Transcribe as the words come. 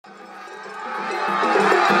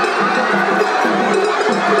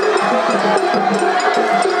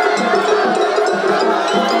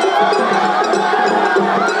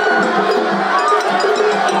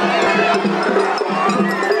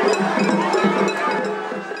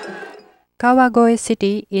Kawagoe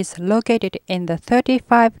City is located in the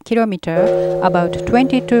 35-kilometer, about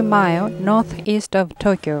 22-mile northeast of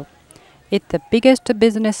Tokyo. It's the biggest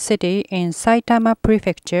business city in Saitama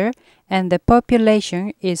Prefecture, and the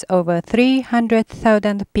population is over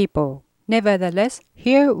 300,000 people. Nevertheless,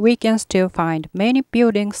 here we can still find many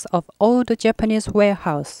buildings of old Japanese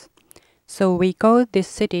warehouse. So we call this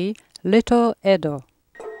city Little Edo.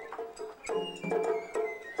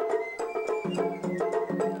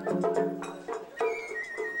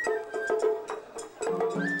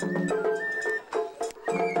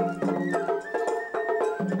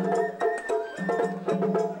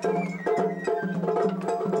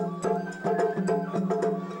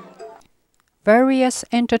 Various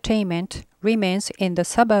entertainment remains in the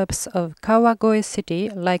suburbs of Kawagoe City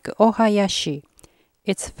like Ohayashi.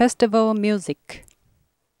 It's festival music.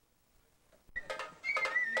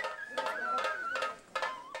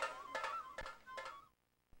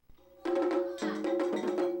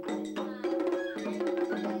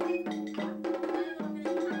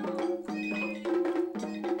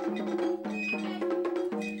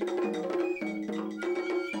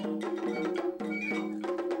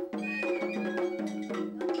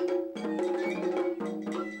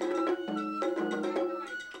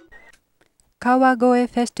 Kawagoe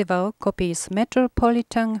Festival copies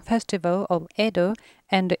Metropolitan Festival of Edo,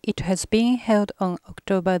 and it has been held on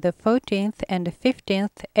October the 14th and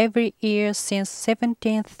 15th every year since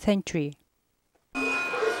 17th century.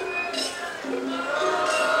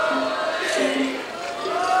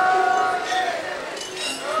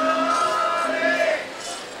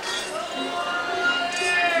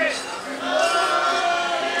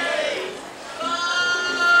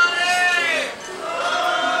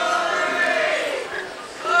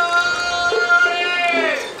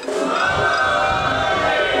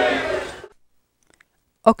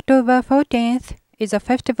 October 14th is a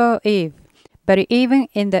festival eve, but even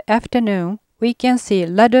in the afternoon, we can see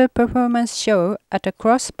ladder performance show at a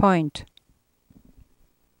cross point.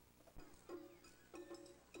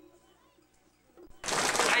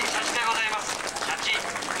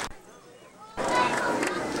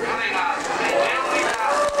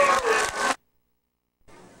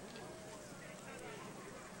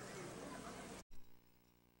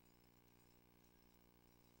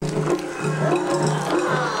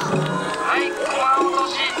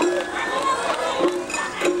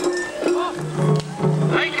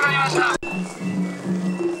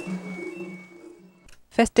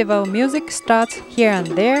 Festival music starts here and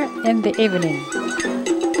there in the evening.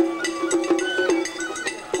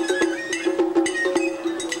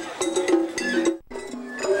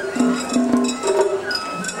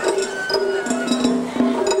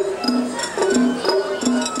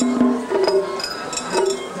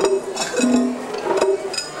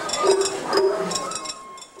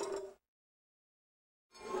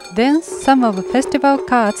 Then some of the festival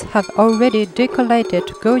carts have already decorated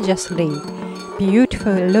gorgeously.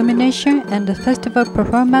 Beautiful illumination and the festival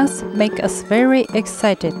performance make us very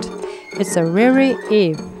excited. It's a really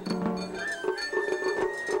eve.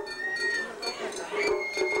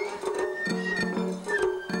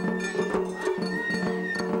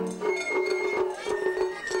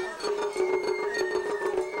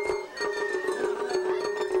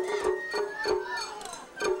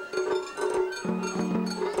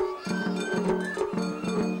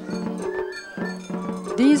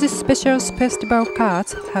 These special festival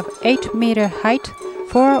carts have 8-meter height,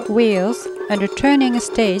 4 wheels, and a turning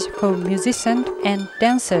stage for musicians and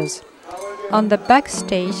dancers. On the back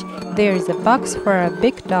stage, there is a box for a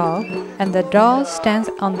big doll, and the doll stands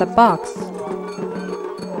on the box.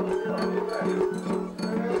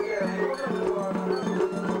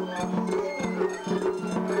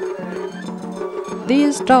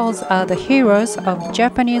 These dolls are the heroes of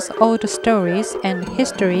Japanese old stories and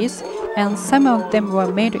histories, and some of them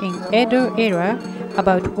were made in Edo era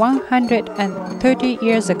about 130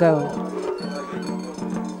 years ago.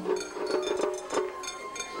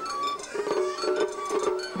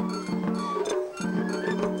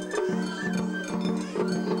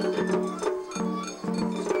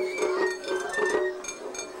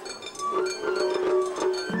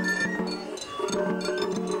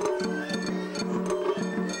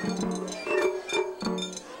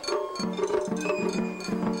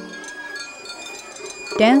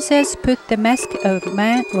 Dancers put the mask of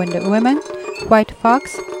man and woman, white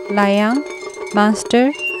fox, lion,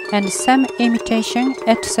 monster, and some imitation,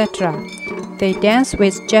 etc. They dance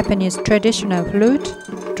with Japanese traditional flute,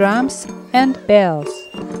 drums, and bells.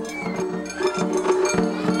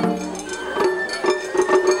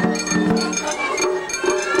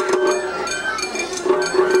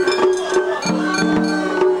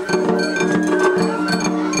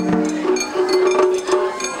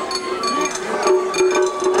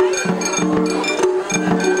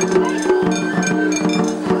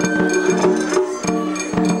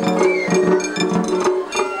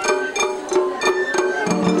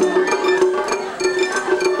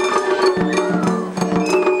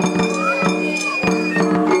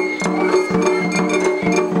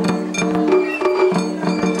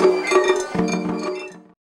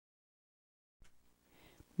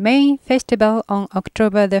 Main festival on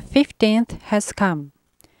October the 15th has come.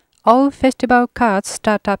 All festival carts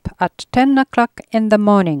start up at 10 o'clock in the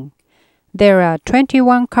morning. There are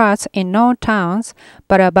 21 carts in all towns,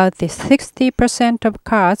 but about 60% of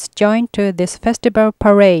carts join to this festival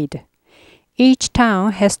parade. Each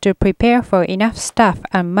town has to prepare for enough staff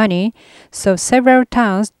and money, so several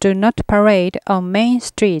towns do not parade on main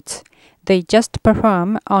streets. They just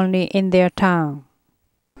perform only in their town.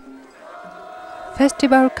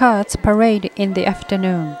 Festival carts parade in the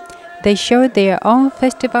afternoon. They show their own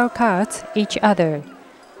festival carts each other.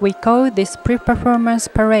 We call this pre-performance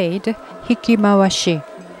parade hikimawashi.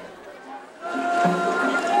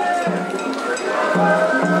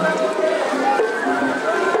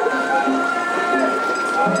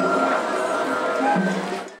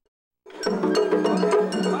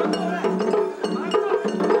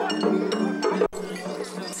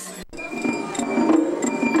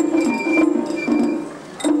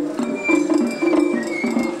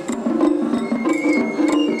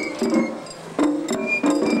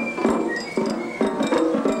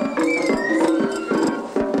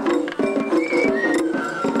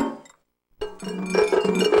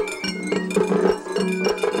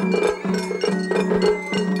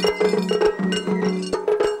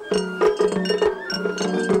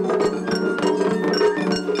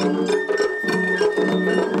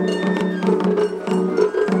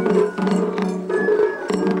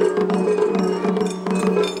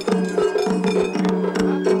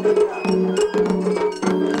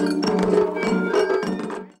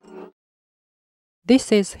 This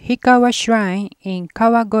is Hikawa Shrine in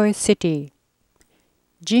Kawagoe City.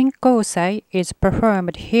 Jinkosai is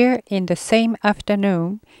performed here in the same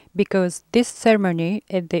afternoon because this ceremony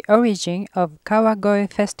is the origin of Kawagoe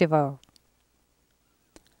Festival.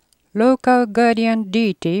 Local guardian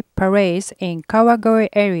deity parades in Kawagoe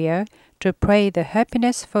area to pray the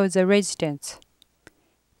happiness for the residents.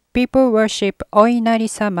 People worship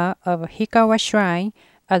Oinari-sama of Hikawa Shrine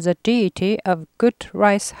as a deity of good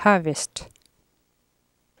rice harvest.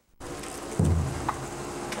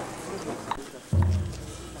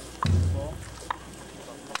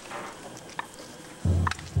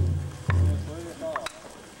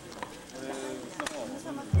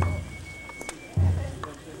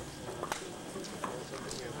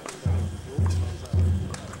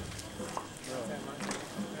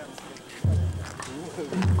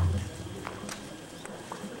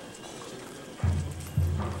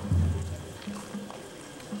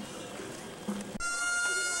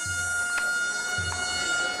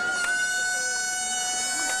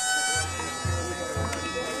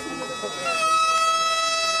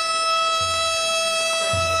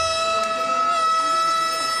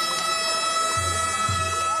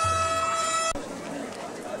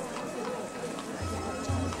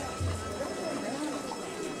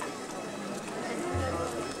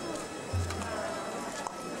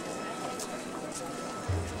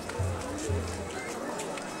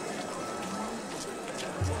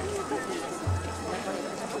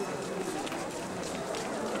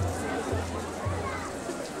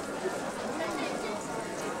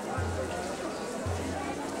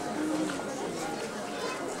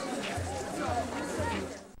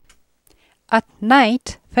 At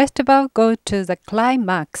night, festival goes to the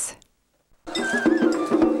climax.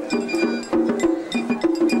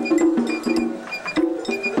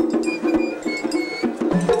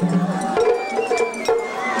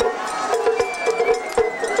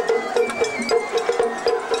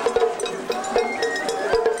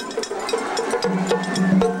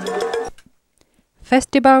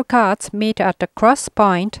 Festival carts meet at a cross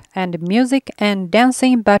point, and music and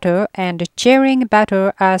dancing battle and cheering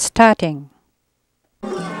battle are starting.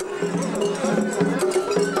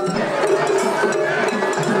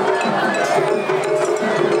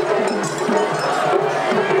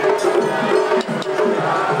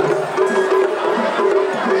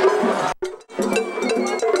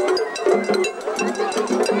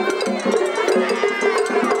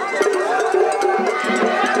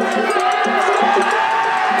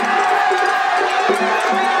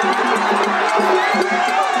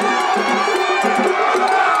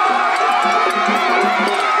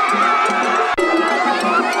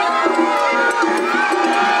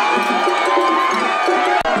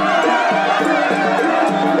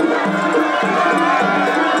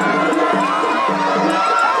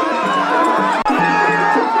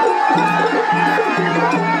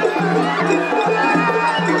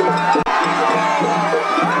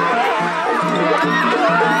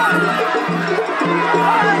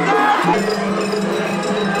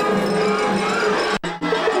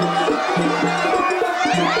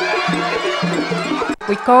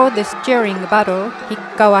 call this cheering battle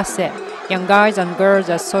Hikkawase. Young guys and girls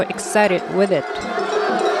are so excited with it.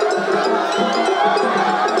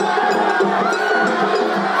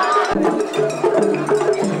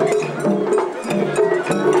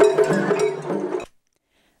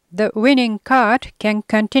 The winning cart can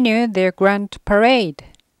continue their grand parade.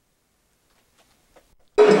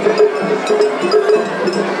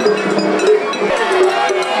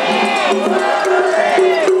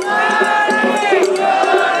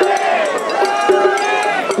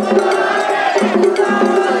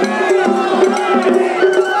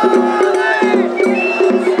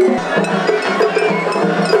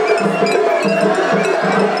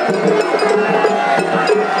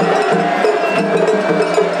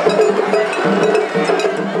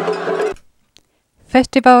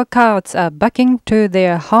 Festival carts are backing to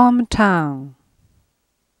their hometown.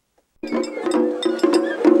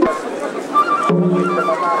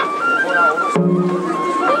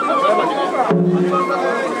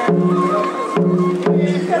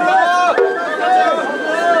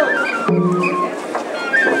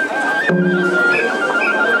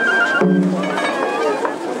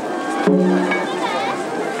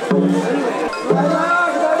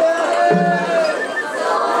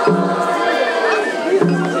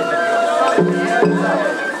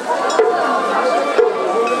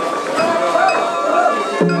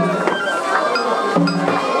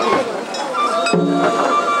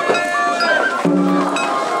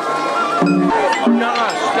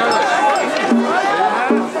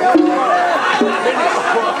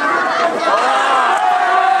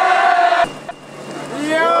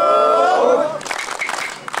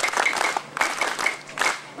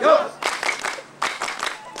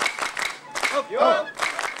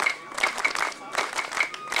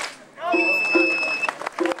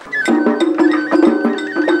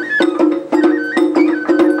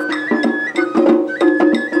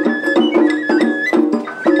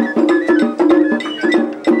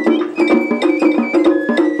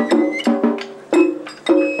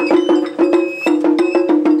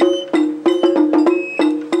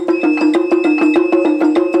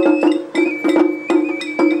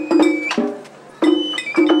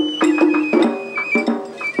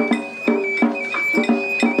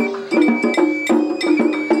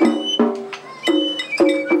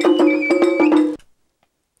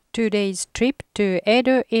 Today's trip to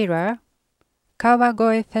Edo era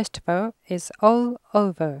Kawagoe Festival is all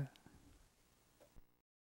over.